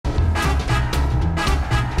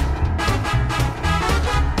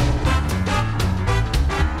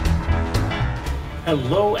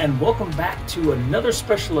Hello and welcome back to another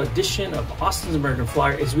special edition of Austin's American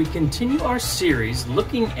Flyer as we continue our series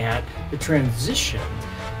looking at the transition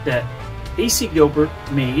that A.C. Gilbert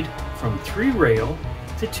made from 3-rail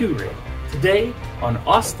to 2-rail. Today on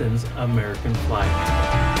Austin's American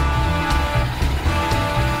Flyer.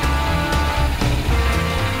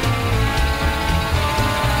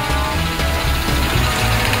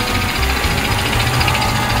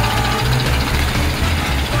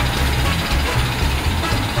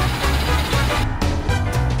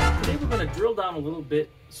 Drill down a little bit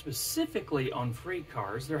specifically on freight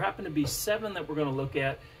cars. There happen to be 7 that we're going to look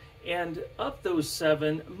at, and of those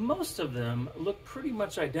 7, most of them look pretty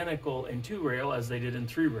much identical in 2-rail as they did in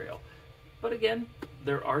 3-rail. But again,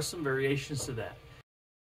 there are some variations to that.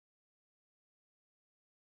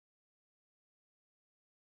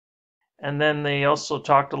 And then they also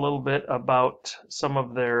talked a little bit about some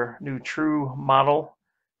of their new true model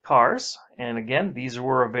cars. And again, these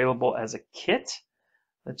were available as a kit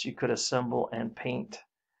that you could assemble and paint.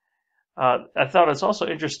 I thought it's also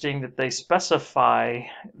interesting that they specify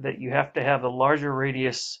that you have to have a larger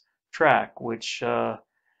radius track, which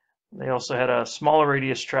they also had a smaller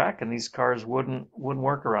radius track, and these cars wouldn't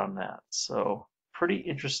work around that. So pretty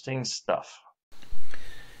interesting stuff.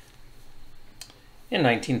 In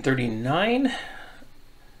 1939,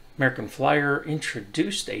 American Flyer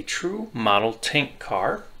introduced a true model tank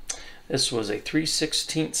car. This was a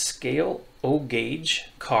 3/16 scale O-gauge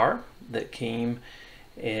car that came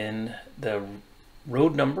in the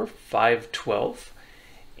road number 512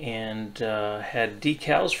 and had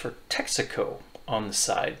decals for Texaco on the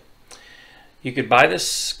side. You could buy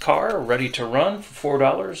this car ready to run for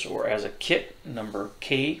 $4 or as a kit number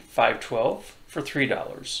K512 for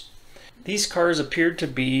 $3. These cars appeared to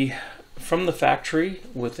be from the factory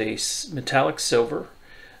with a metallic silver,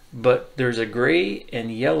 but there's a gray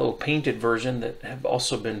and yellow painted version that have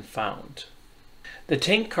also been found. The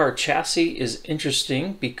tank car chassis is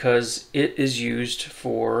interesting because it is used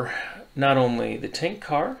for not only the tank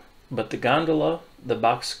car, but the gondola, the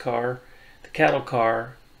box car, the cattle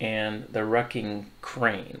car, and the wrecking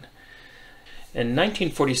crane. In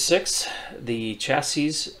 1946, the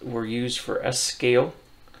chassis were used for S-scale,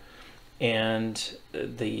 and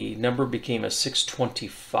the number became a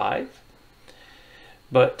 625.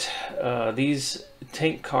 But these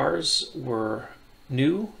tank cars were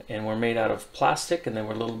new and were made out of plastic, and they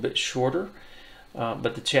were a little bit shorter.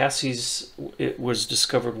 But the chassis, it was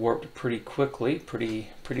discovered, warped pretty quickly, pretty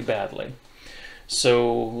badly.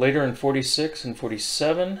 So later in 46 and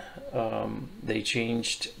 47, they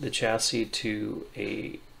changed the chassis to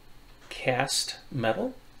a cast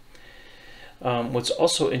metal. What's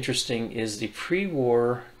also interesting is the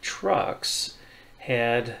pre-war trucks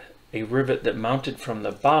had a rivet that mounted from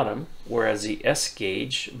the bottom, whereas the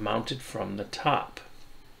S-gauge mounted from the top.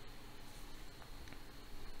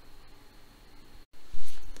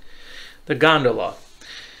 The gondola.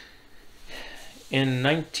 In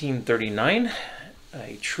 1939,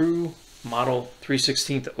 a true model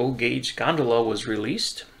 3/16 O-gauge gondola was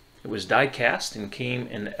released. It was die-cast and came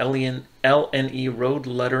in LNE road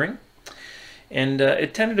lettering. And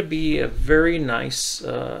it tended to be a very nice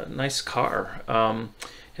car.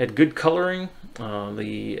 Had good coloring.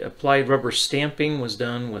 The applied rubber stamping was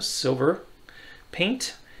done with silver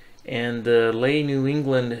paint, and the Lay New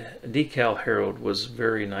England decal herald was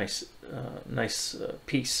very nice,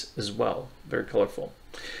 piece as well, very colorful.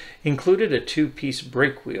 Included a 2-piece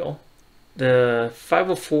brake wheel. The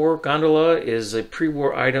 504 gondola is a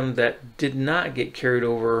pre-war item that did not get carried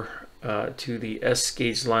over to the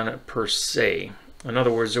S-gauge lineup per se. In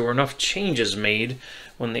other words, there were enough changes made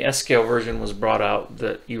when the S-scale version was brought out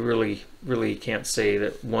that you really can't say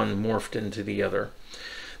that one morphed into the other.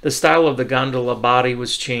 The style of the gondola body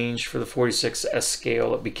was changed for the 46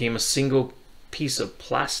 S-scale. It became a single piece of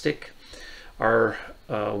plastic. Our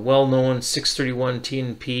well-known 631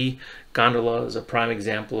 T&P gondola is a prime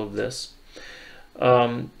example of this.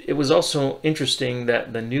 It was also interesting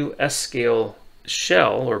that the new S-scale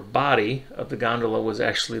shell or body of the gondola was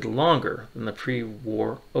actually longer than the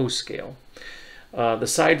pre-war O-scale. The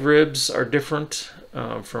side ribs are different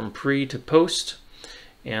from pre to post,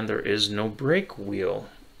 and there is no brake wheel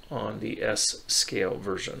on the S-scale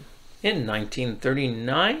version. In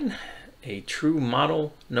 1939, a true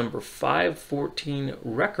model number 514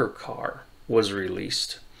 wrecker car was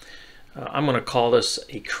released. I'm going to call this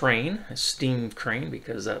a crane, a steam crane,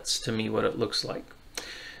 because that's to me what it looks like.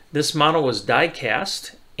 This model was die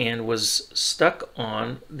cast and was stuck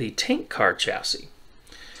on the tank car chassis.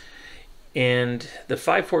 And the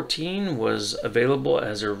 514 was available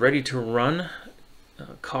as a ready-to-run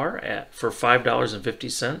car for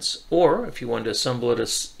 $5.50, or if you wanted to assemble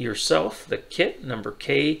it yourself, the kit number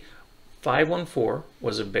K514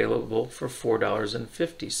 was available for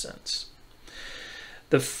 $4.50.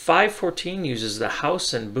 The 514 uses the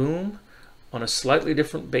house and boom on a slightly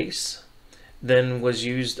different base than was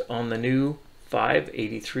used on the new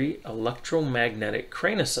 583 electromagnetic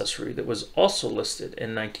crane accessory that was also listed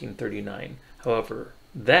in 1939. However,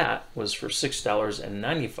 that was for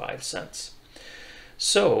 $6.95.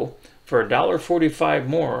 So, for $1.45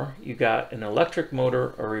 more, you got an electric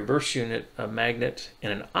motor, a reverse unit, a magnet,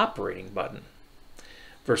 and an operating button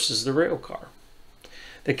versus the rail car.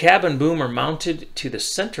 The cab and boom are mounted to the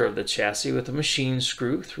center of the chassis with a machine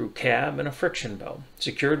screw through cab and a friction belt,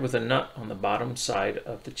 secured with a nut on the bottom side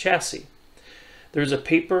of the chassis. There's a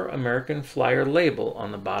paper American Flyer label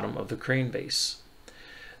on the bottom of the crane base.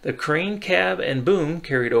 The crane, cab, and boom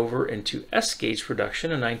carried over into S-gauge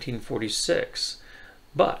production in 1946,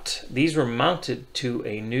 but these were mounted to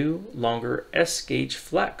a new, longer S-gauge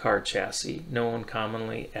flat car chassis known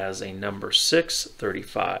commonly as a number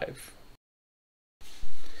 635.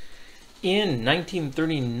 In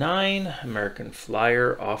 1939, American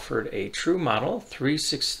Flyer offered a true model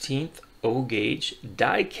 3/16 O-gauge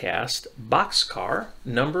die-cast boxcar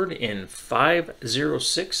numbered in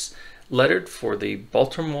 506, lettered for the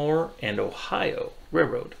Baltimore and Ohio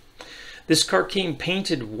Railroad. This car came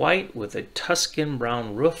painted white with a Tuscan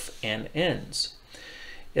brown roof and ends.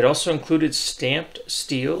 It also included stamped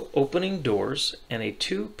steel opening doors and a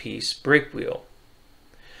two-piece brake wheel.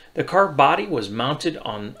 The car body was mounted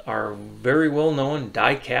on our very well-known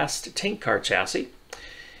die-cast tank car chassis,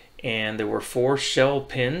 and there were 4 shell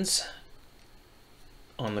pins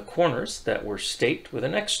on the corners that were staked with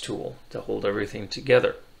an X tool to hold everything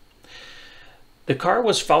together. The car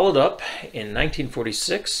was followed up in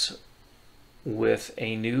 1946 with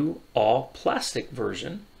a new all-plastic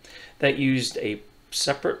version that used a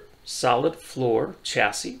separate solid floor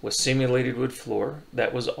chassis with simulated wood floor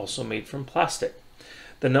that was also made from plastic.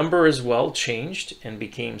 The number as well changed and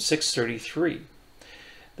became 633.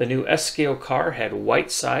 The new S-scale car had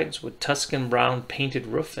white sides with Tuscan brown painted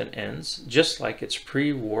roof and ends, just like its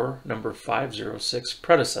pre-war number 506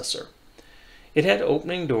 predecessor. It had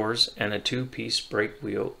opening doors and a two-piece brake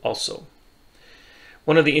wheel also.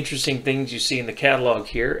 One of the interesting things you see in the catalog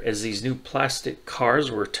here is these new plastic cars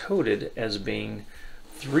were touted as being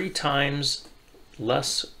 3 times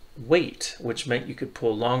less weight, which meant you could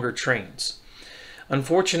pull longer trains.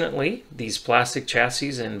 Unfortunately, these plastic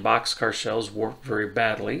chassis and boxcar shells warped very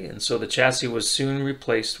badly, and so the chassis was soon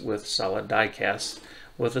replaced with solid die-cast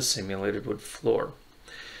with a simulated wood floor.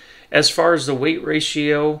 As far as the weight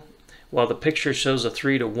ratio, while the picture shows a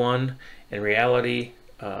 3-to-1, in reality,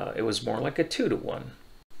 it was more like a 2-to-1.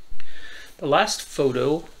 The last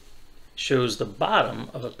photo shows the bottom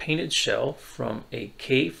of a painted shell from a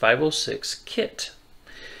K506 kit.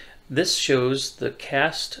 This shows the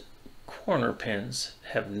cast corner pins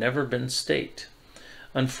have never been staked.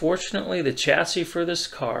 Unfortunately, the chassis for this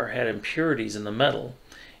car had impurities in the metal,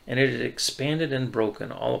 and it had expanded and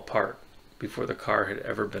broken all apart before the car had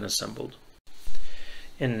ever been assembled.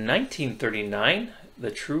 In 1939,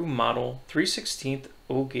 the true model 3/16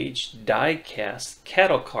 O-gauge die-cast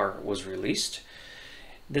cattle car was released.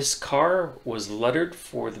 This car was lettered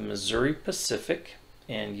for the Missouri Pacific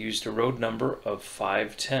and used a road number of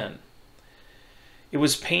 510. It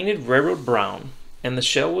was painted railroad brown, and the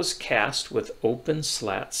shell was cast with open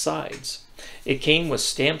slat sides. It came with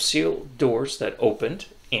stamp seal doors that opened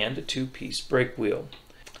and a two-piece brake wheel.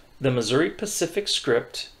 The Missouri Pacific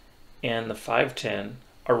script and the 510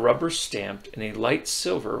 are rubber stamped in a light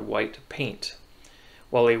silver white paint,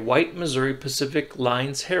 while a white Missouri Pacific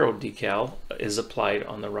Lines Herald decal is applied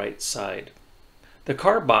on the right side. The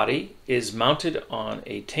car body is mounted on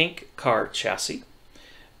a tank car chassis,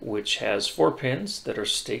 which has 4 pins that are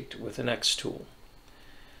staked with an X tool.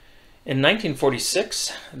 In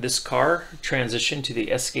 1946, this car transitioned to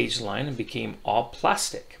the S-gauge line and became all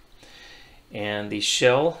plastic. And the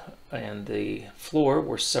shell and the floor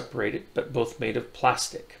were separated, but both made of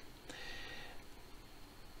plastic.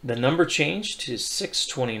 The number changed to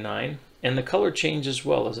 629, and the color changed as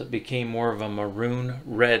well as it became more of a maroon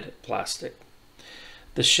red plastic.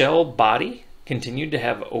 The shell body continued to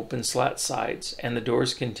have open slat sides, and the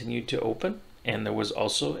doors continued to open, and there was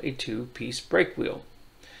also a two-piece brake wheel.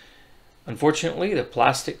 Unfortunately, the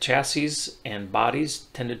plastic chassis and bodies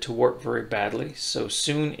tended to warp very badly, so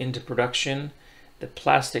soon into production, the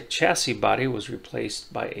plastic chassis body was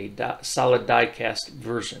replaced by a solid die-cast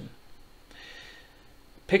version.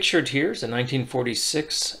 Pictured here is a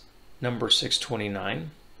 1946 number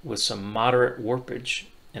 629 with some moderate warpage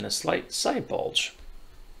and a slight side bulge.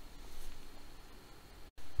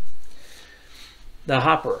 The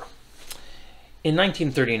hopper. In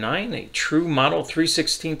 1939, a true model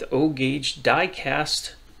 3/16 O-gauge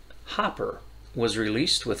die-cast hopper was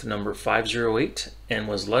released with number 508 and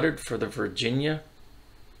was lettered for the Virginia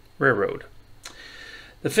Railroad.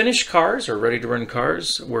 The finished cars, or ready-to-run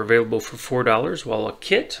cars, were available for $4, while a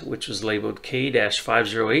kit, which was labeled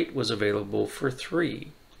K-508, was available for $3.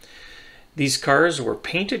 These cars were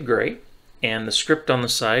painted gray, and the script on the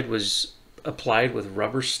side was applied with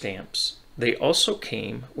rubber stamps. They also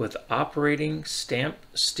came with operating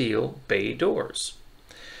stamped steel bay doors.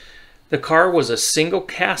 The car was a single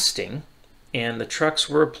casting, and the trucks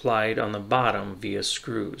were applied on the bottom via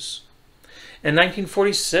screws. In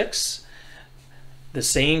 1946, the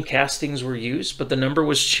same castings were used, but the number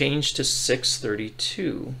was changed to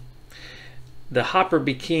 632. The hopper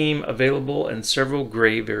became available in several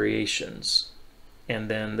gray variations, and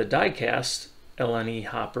then the die-cast LNE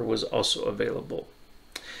hopper was also available.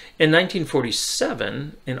 In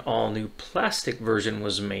 1947, an all-new plastic version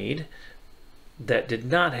was made that did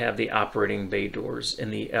not have the operating bay doors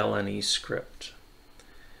in the LNE script.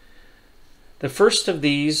 The first of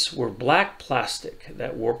these were black plastic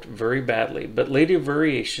that warped very badly, but later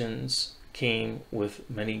variations came with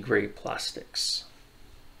many gray plastics.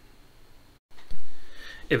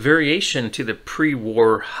 A variation to the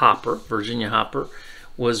pre-war hopper, Virginia hopper,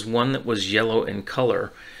 was one that was yellow in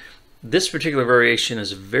color. This particular variation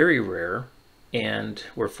is very rare, and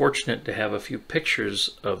we're fortunate to have a few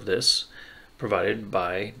pictures of this provided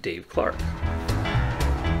by Dave Clark.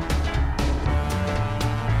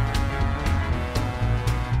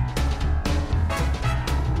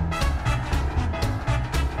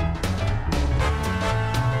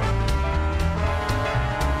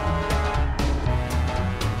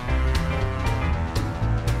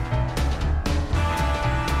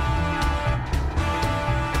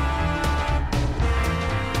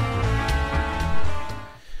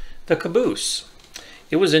 The caboose.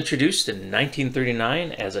 It was introduced in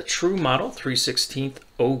 1939 as a true model 3/16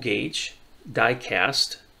 O-gauge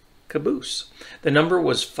die-cast caboose. The number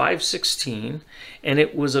was 516, and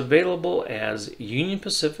it was available as Union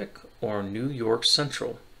Pacific or New York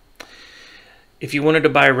Central. If you wanted to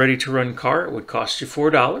buy a ready-to-run car, it would cost you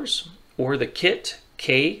 $4, or the kit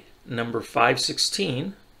K number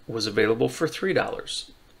 516 was available for $3.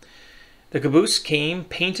 The caboose came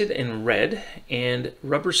painted in red, and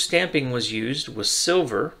rubber stamping was used with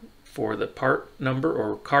silver for the part number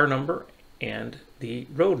or car number and the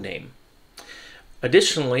road name.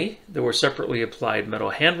 Additionally, there were separately applied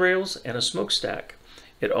metal handrails and a smokestack.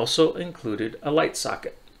 It also included a light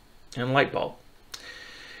socket and light bulb.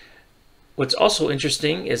 What's also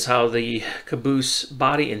interesting is how the caboose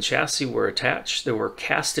body and chassis were attached. There were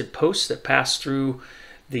casted posts that passed through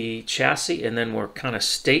the chassis and then were kind of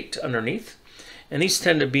staked underneath. And these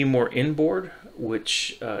tend to be more inboard,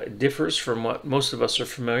 which differs from what most of us are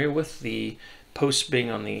familiar with, the posts being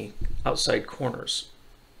on the outside corners.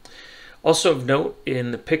 Also of note,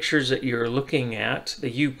 in the pictures that you're looking at, the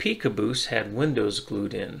UP caboose had windows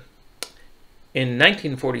glued in. In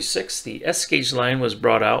 1946, the S-gauge line was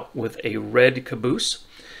brought out with a red caboose.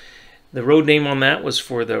 The road name on that was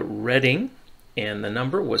for the Reading, and the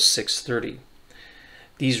number was 630.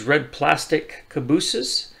 These red plastic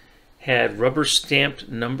cabooses had rubber stamped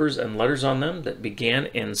numbers and letters on them that began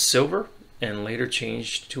in silver and later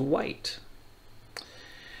changed to white.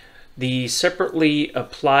 The separately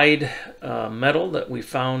applied metal that we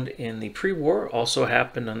found in the pre-war also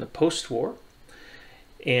happened in the post-war,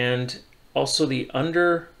 and also the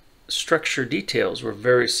under structure details were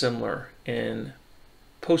very similar in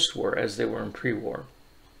post-war as they were in pre-war.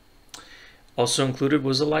 Also included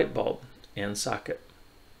was a light bulb and socket.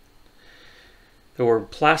 There were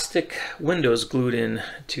plastic windows glued in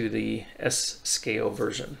to the S-scale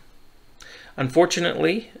version.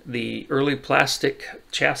 Unfortunately, the early plastic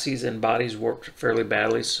chassis and bodies worked fairly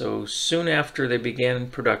badly, so soon after they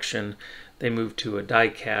began production, they moved to a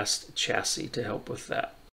die-cast chassis to help with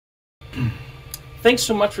that. Thanks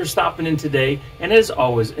so much for stopping in today, and as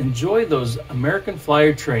always, enjoy those American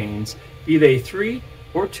Flyer trains, be they 3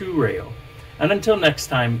 or 2 rail. And until next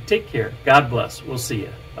time, take care. God bless. We'll see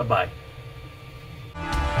you. Bye-bye.